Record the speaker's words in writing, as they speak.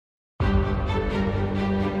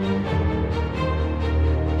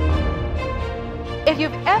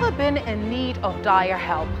you've ever been in need of dire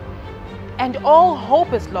help and all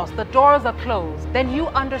hope is lost, the doors are closed, then you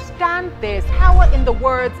understand there's power in the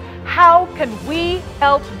words, how can we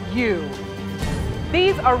help you?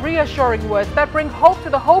 These are reassuring words that bring hope to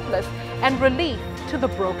the hopeless and relief to the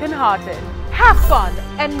brokenhearted. Have fun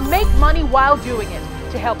and make money while doing it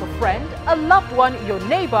to help a friend, a loved one, your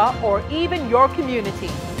neighbor, or even your community.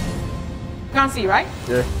 You can't see, right?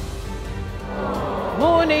 Yeah.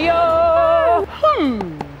 Munio!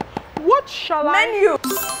 What shall Menu!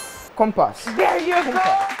 Compass. There you go!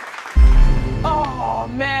 Oh,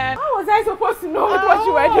 man. How was I supposed to know what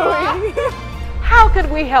you were doing? How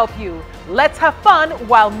could we help you? Let's have fun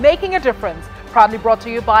while making a difference. Proudly brought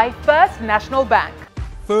to you by First National Bank.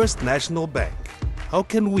 First National Bank. How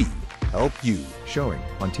can we help you? Showing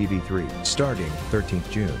on TV3 starting 13th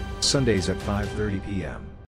June, Sundays at 5:30 p.m.